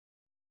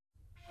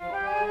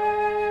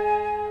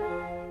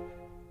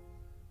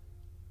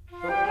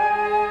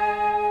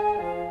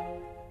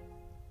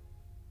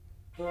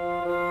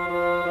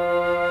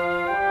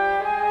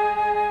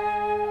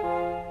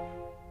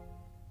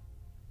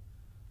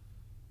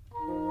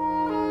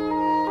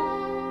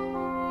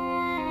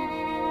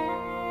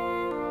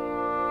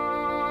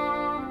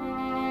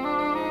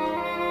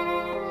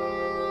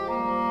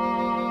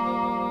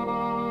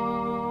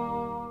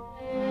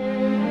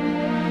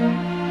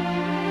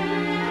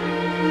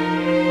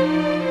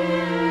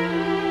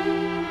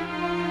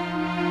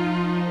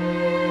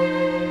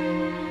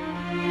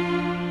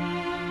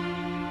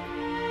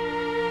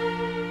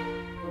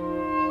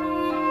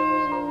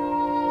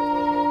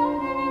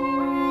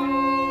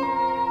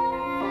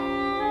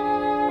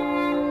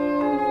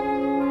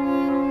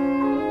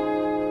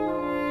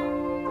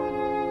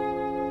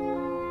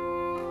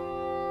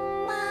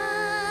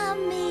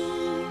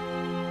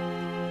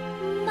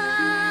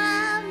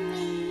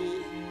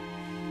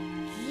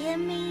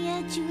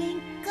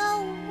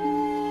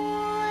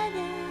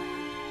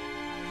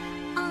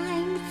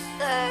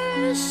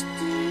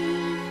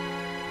thirsty.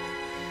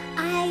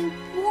 I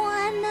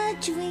wanna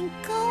drink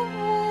a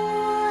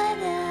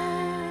water.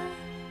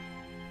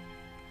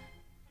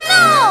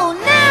 No,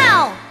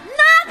 now!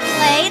 Not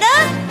later!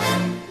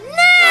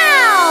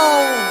 Now!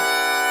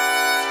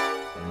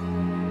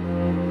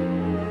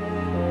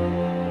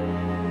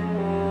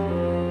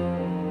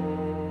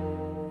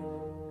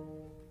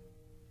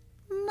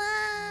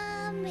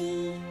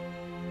 Mommy,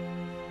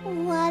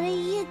 what are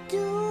you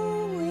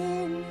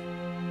doing?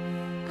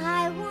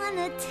 I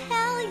wanna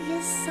tell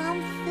you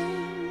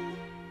something.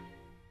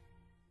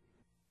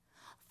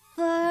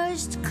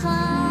 First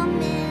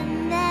come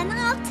in, then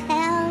I'll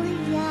tell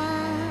ya.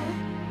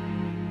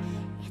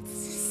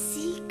 It's a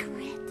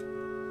secret.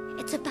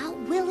 It's about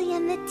Willie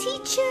and the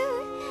teacher,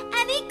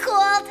 and he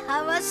called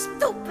her a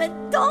stupid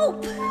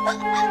dope.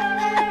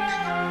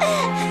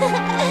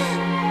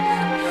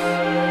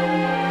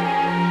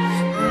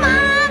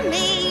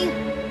 Mommy,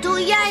 do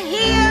ya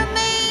hear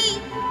me?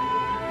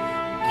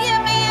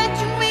 Give me a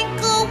drink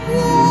of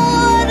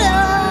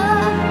water.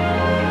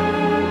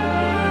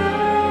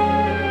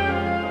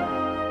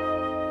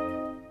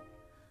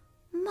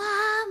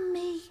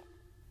 Mommy,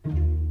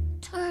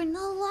 turn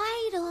the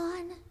light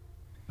on.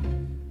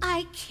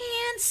 I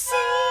can't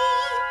see.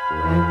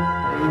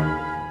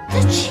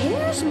 The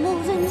chair's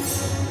moving.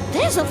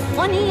 There's a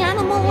funny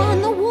animal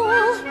on the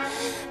wall.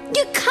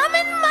 You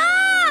coming, Ma?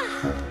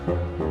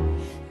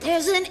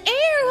 There's an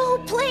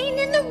aeroplane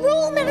in the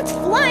room and it's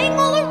flying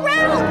all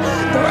around.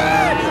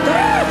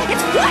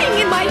 It's flying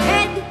in my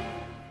head.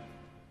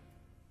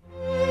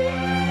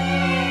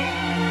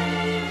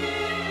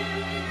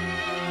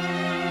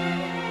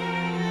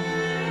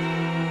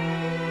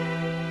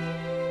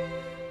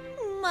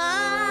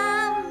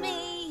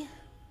 Mommy,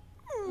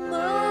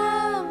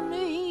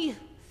 Mommy,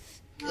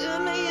 give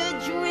me a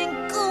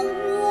drink of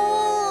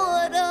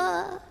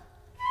water.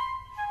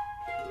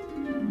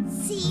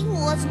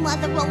 Seymour's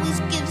mother always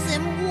gives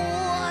him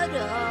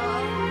water.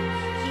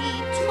 He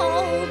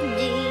told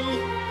me.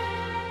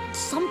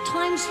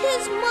 Sometimes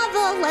his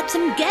mother lets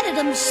him get it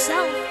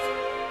himself.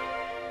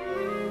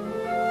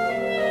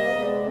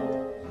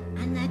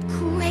 And that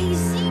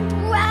crazy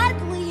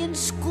Bradley in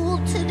school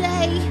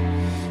today,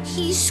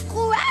 he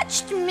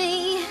scratched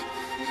me.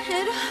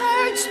 It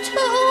hurts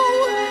too.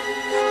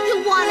 You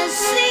wanna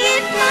see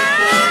it, Ma?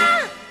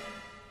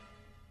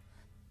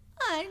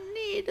 I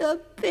need a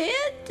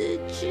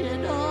bandage, you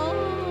know.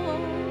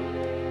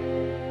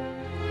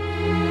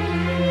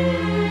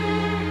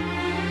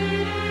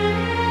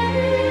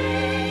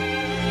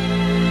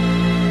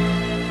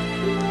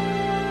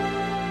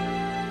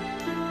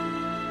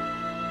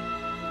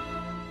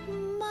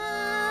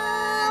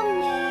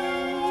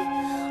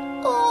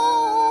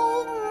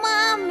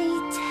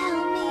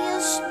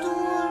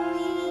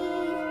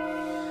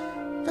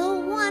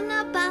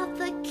 About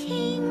the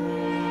king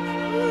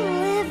who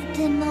lived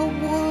in the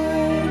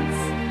woods,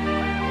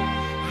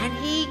 and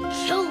he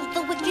killed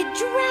the wicked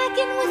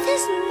dragon with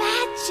his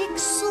magic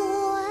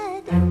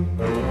sword.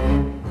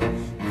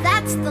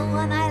 That's the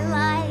one I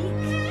like.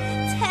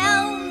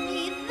 Tell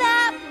me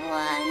that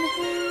one.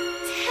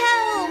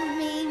 Tell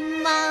me,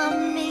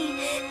 Mommy.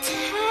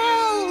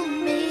 Tell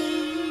me.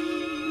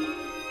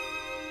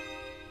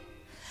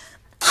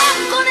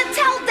 I'm gonna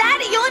tell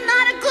Daddy you're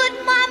not a good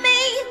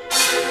mommy.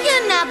 You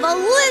never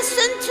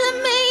listen to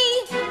me.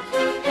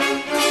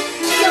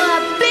 You're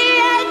a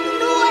bad,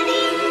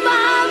 naughty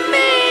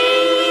mommy.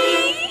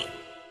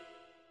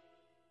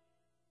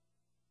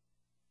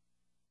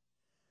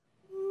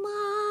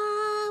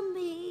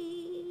 Mommy,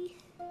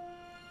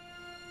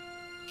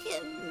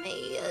 give me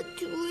a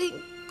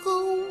drink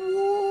of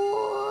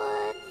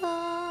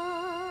water.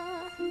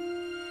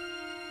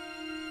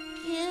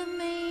 Give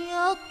me a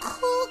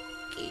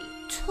cookie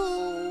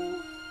too.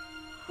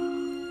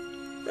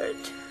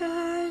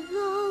 Turn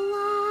the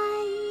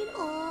light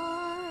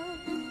on.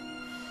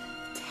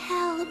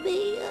 Tell me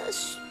a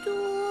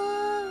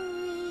story.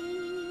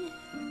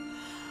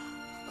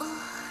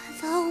 Oh,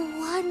 the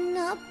one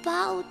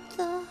about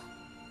the